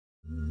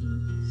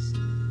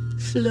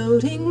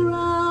floating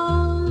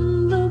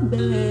round the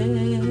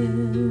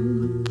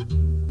bend,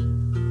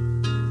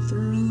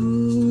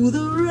 through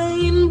the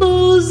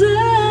rainbow's end,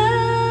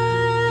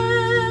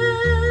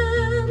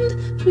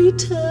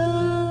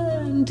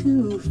 return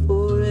to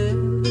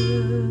forever.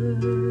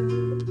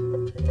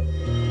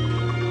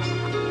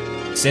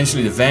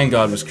 Essentially, the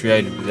Vanguard was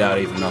created without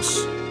even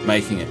us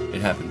making it.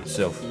 It happened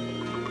itself.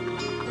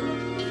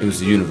 It was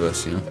the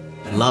universe, you know?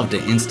 I loved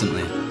it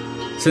instantly.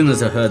 As soon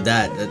as I heard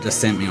that, it just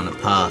sent me on a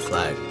path.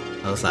 Like,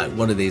 I was like,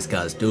 what do these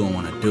guys do? I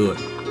want to do it.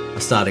 I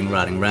started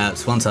writing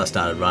raps. Once I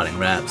started writing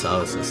raps, I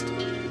was just,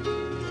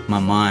 my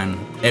mind,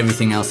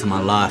 everything else in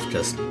my life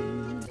just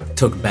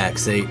took a back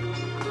seat.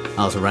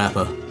 I was a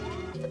rapper.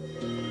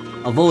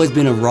 I've always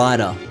been a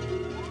writer,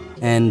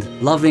 and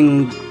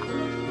loving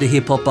the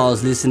hip-hop I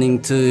was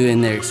listening to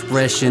and their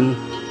expression.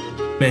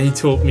 Man, he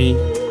taught me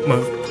my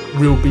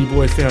real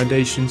B-boy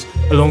foundations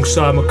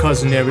alongside my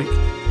cousin Eric,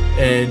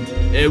 and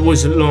it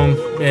wasn't long,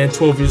 man.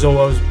 12 years old,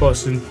 I was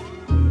busting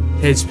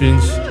head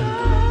spins.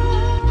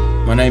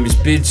 My name is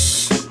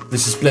B.I.D.S.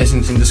 This is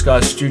Blessings in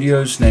Disguise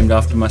Studios, named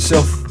after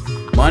myself.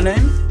 My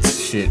name?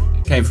 Shit,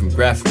 it came from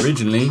graph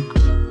originally,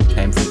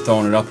 came from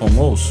throwing it up on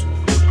walls.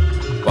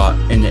 But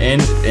in the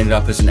end, it ended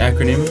up as an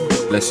acronym,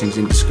 Blessings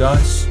in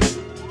Disguise,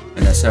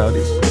 and that's how it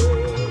is.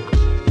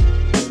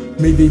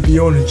 Maybe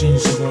beyond a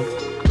genius of rock.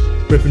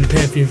 Repping the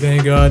Pantheon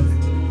Vanguard,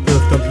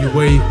 Perth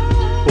WA,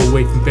 all the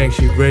way from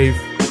Banksia Grave.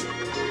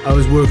 I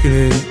was working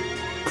in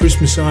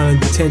Christmas Island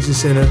Detention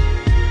Center.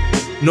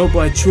 Not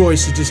by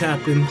choice, it just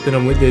happened that I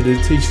went there to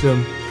teach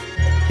them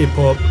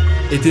hip-hop.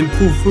 It didn't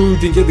pull through,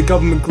 didn't get the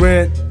government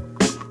grant.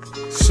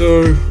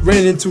 So,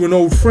 ran into an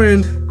old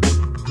friend.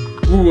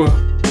 We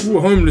were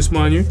homeless,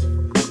 mind you.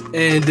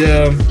 And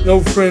an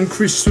old friend,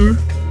 Chris Sue,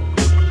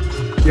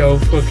 yo,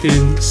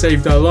 fucking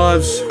saved our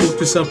lives,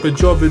 hooked us up a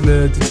job in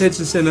the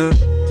detention center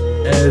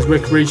as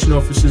recreation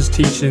officers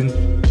teaching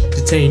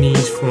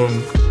detainees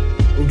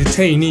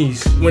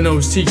When I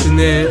was teaching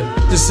there,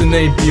 just the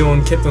name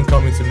Beyond kept on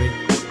coming to me.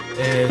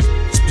 And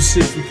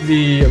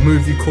specifically a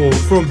movie called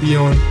From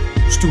Beyond,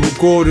 Stuart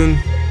Gordon,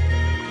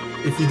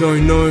 if you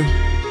don't know,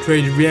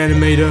 created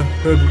Reanimator,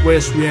 Herbert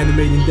West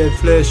reanimating dead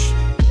flesh.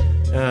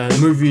 The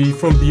movie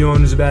From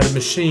Beyond is about a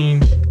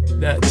machine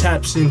that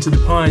taps into the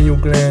pineal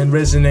gland,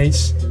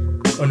 resonates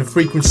on a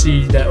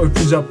frequency that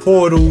opens up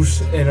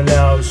portals and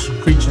allows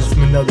creatures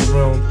from another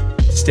realm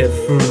to step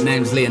through. My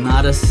name's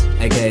Leonidas,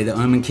 aka the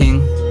Omen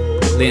King.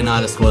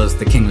 Leonidas was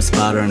the king of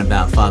Sparta in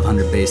about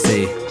 500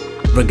 BC.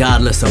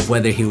 Regardless of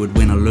whether he would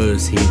win or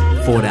lose, he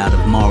fought out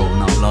of moral,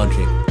 not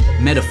logic.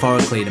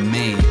 Metaphorically to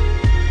me,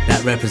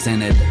 that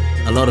represented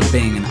a lot of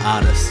being an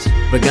artist.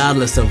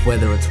 Regardless of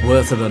whether it's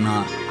worth it or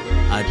not,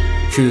 I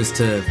choose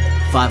to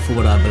fight for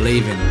what I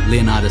believe in.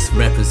 Leonidas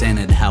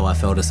represented how I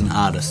felt as an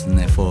artist, and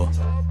therefore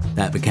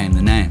that became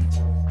the name.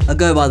 I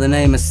go by the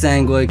name of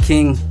Sangoi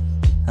King,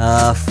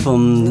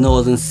 from the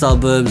northern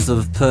suburbs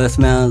of Perth,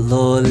 Mount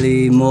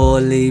Lawley,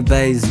 Morley,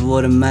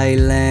 Bayswater,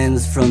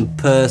 Maylands, from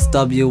Perth,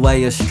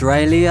 WA,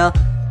 Australia,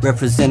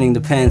 representing the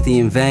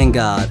Pantheon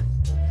Vanguard.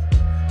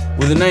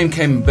 Well, the name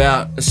came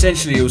about,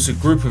 essentially it was a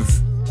group of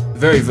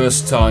very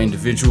versatile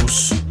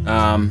individuals,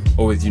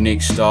 all with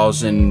unique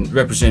styles and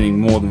representing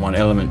more than one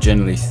element,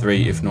 generally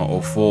three if not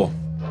all four.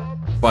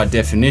 By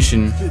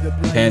definition,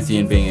 the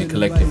Pantheon being a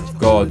collective of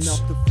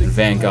gods, and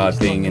Vanguard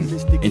being an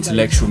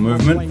intellectual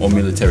movement or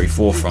military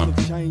forefront.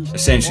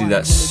 Essentially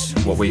that's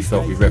what we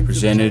felt we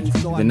represented.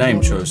 The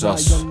name chose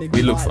us.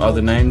 We looked for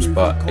other names,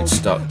 but it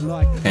stuck,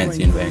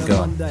 Pantheon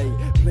Vanguard.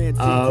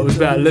 I was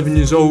about 11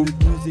 years old.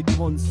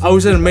 I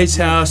was at a mate's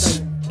house,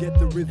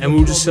 and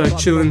we were just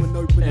chilling,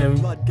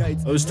 and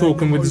I was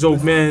talking with this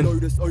old man,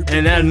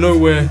 and out of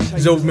nowhere,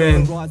 this old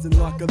man,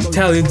 this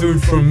Italian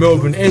dude from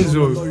Melbourne,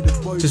 Enzo,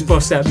 just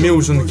bust out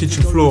Mills on the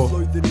kitchen floor,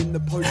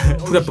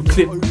 put up a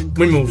clip,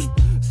 windmills,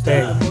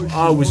 bang.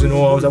 I was in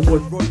awe. I was like,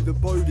 what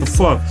the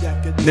fuck?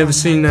 Never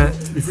seen that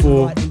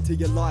before,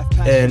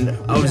 and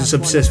I was just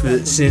obsessed with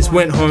it since.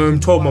 Went home,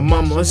 told my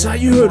mum, I was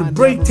like, you heard of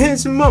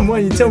breakdancing, mum?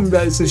 Why didn't you tell me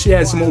about this? And she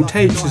had some old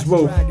tapes as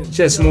well.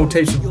 She had some old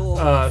tapes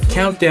of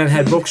Countdown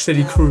had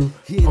Rocksteady Crew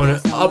on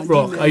an Up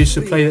Rock. I used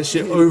to play that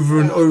shit over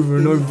and over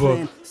and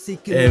over,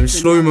 and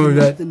slow-mo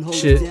that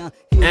shit,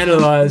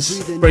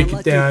 analyze, break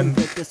it down,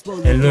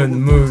 and learn the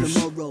moves.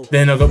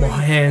 Then I got my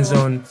hands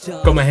on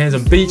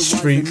Beach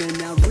Street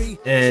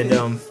and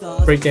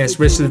breakdance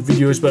the rest of the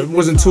videos, but it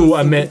wasn't until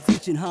I met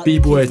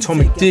B-boy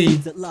Atomic D,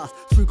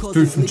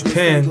 dude from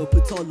Japan,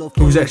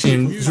 who was actually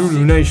in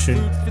Zulu Nation.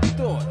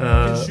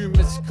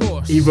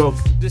 He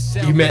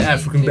met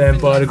African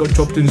band B.I.D.S, got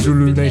dropped in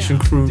Zulu Nation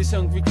crew,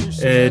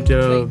 and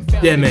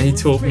yeah man, he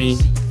taught me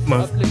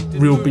my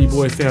real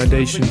B-boy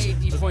foundations.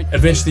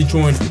 Eventually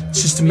joined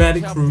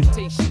Systematic crew,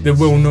 they're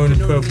well known in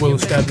Perth, well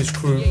established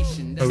crew,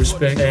 I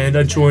respect, and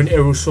I joined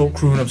Aero Salt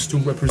crew and I'm still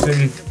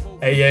representing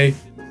AA.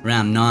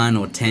 Around 9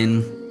 or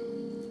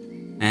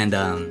 10, and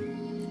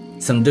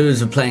some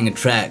dudes were playing a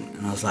track,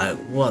 and I was like,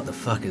 what the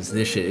fuck is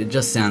this shit? It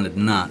just sounded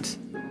nuts.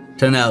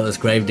 Turned out it was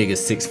Gravediggers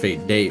 6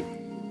 Feet Deep,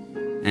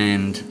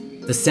 and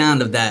The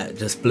sound of that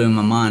just blew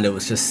my mind. It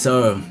was just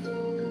so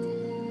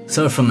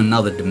from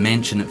another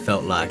dimension, it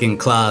felt like. In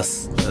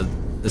class,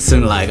 as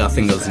soon like I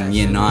think it was in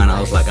year 9, I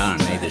was like, I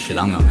don't need this shit,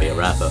 I'm gonna be a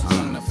rapper, I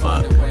don't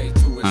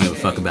give a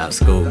fuck about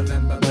school.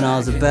 When I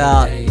was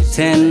about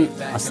 10,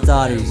 I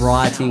started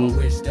writing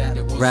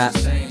rap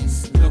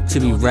to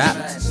be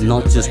rapped,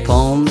 not just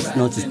poems,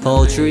 not just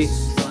poetry.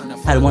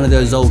 Had one of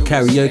those old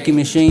karaoke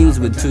machines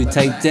with 2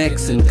 tape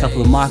decks and a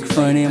couple of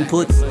microphone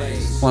inputs.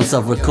 Once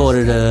I've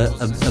recorded a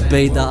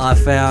beat that I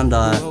found,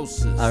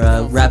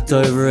 I rapped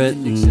over it,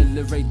 and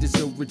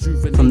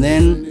from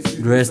then,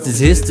 the rest is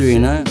history, you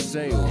know?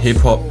 Hip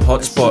hop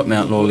hotspot,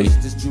 Mount Lawley.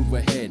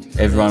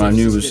 Everyone I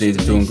knew was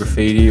either doing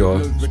graffiti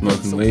or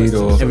smoking weed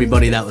or...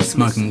 Everybody that was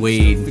smoking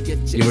weed,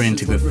 you were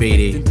into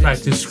graffiti.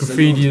 Practiced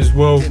graffiti as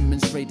well.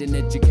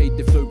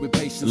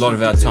 A lot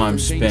of our time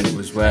spent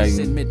was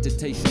wagging.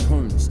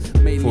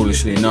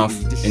 Foolishly enough,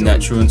 in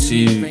that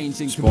truancy,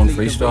 spawned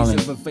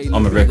freestyling.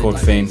 I'm a record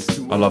fiend.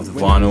 I love the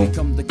vinyl,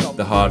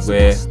 the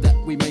hardware.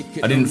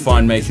 I didn't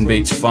find making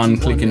beats fun,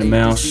 clicking the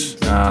mouse.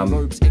 I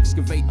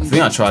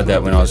think I tried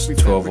that when I was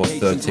 12 or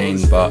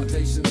 13, but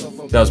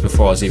that was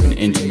before I was even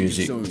into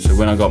music. So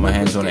when I got my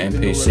hands on an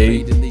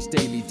MPC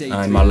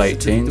in my late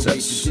teens,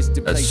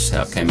 that's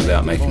how it came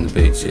about, making the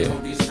beats, yeah.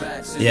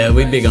 Yeah,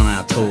 we're big on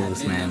our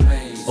tools, man.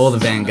 All the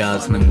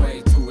Vanguardsmen,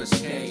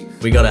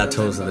 we got our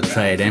tools of the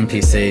trade.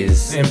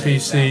 MPCs.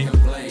 MPC,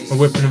 a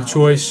weapon of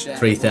choice.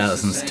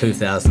 3000s,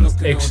 2000s.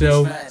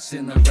 XL.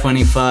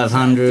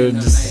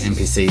 2500s,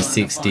 MPC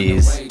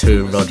 60s,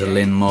 2 Roger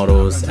Lynn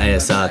models,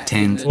 ASR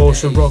 10s.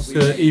 Also rock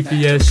the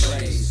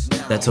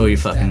EPS. That's all you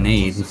fucking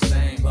need.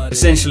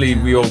 Essentially,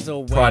 we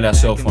all pride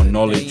ourselves on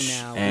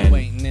knowledge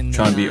and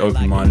trying to be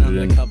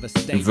open-minded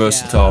and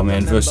versatile,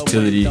 man.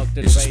 Versatility is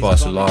the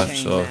spice of life,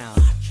 so...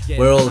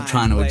 We're all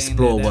trying to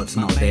explore what's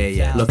not there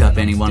yet. Look up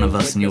any one of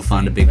us and you'll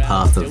find a big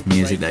path of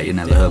music that you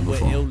never heard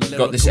before.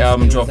 Got this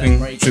album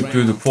dropping, Trip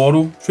Through the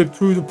Portal. Trip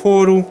Through the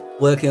Portal.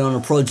 Working on a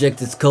project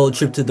that's called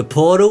Trip to the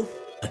Portal.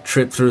 A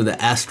trip through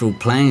the astral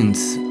planes,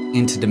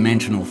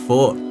 interdimensional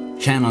thought,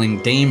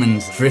 channeling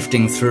demons,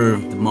 drifting through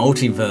the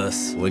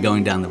multiverse. We're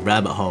going down the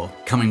rabbit hole,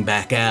 coming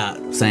back out,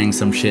 saying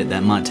some shit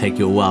that might take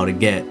you a while to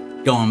get,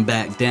 going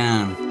back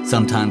down,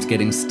 sometimes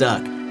getting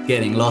stuck,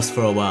 getting lost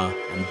for a while,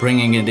 and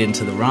bringing it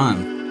into the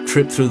rhyme.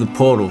 Trip through the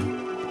portal,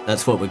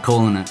 that's what we're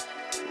calling it.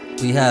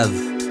 We have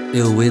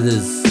Ill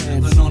Withers,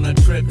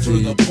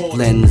 who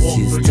blends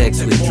his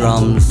text with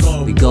drums.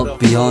 We got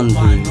Beyond,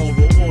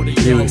 who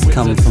lyrics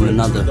coming from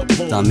another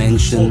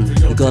dimension.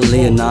 We got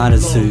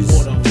Leonidas,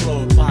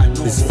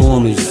 whose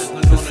form is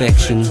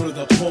perfection.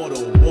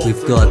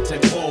 We've got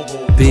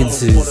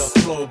B.I.D.S,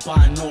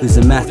 who's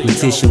a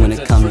mathematician when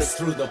it comes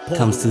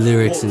to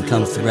lyrics and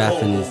comes to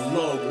rapping.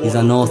 He's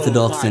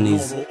unorthodox and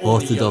he's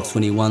orthodox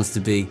when he wants to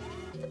be.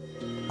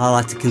 I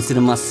like to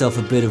consider myself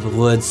a bit of a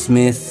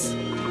wordsmith.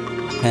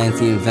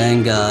 Pantheon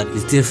Vanguard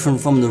is different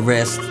from the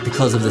rest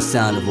because of the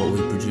sound of what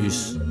we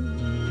produce.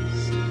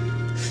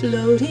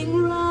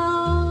 Floating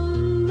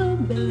round the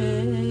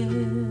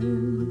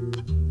bend.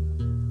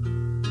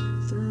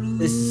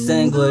 This is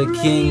Sanguine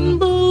King,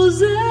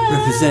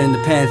 representing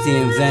the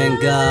Pantheon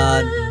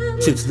Vanguard.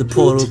 Trip to the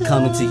Portal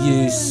coming to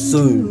you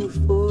soon.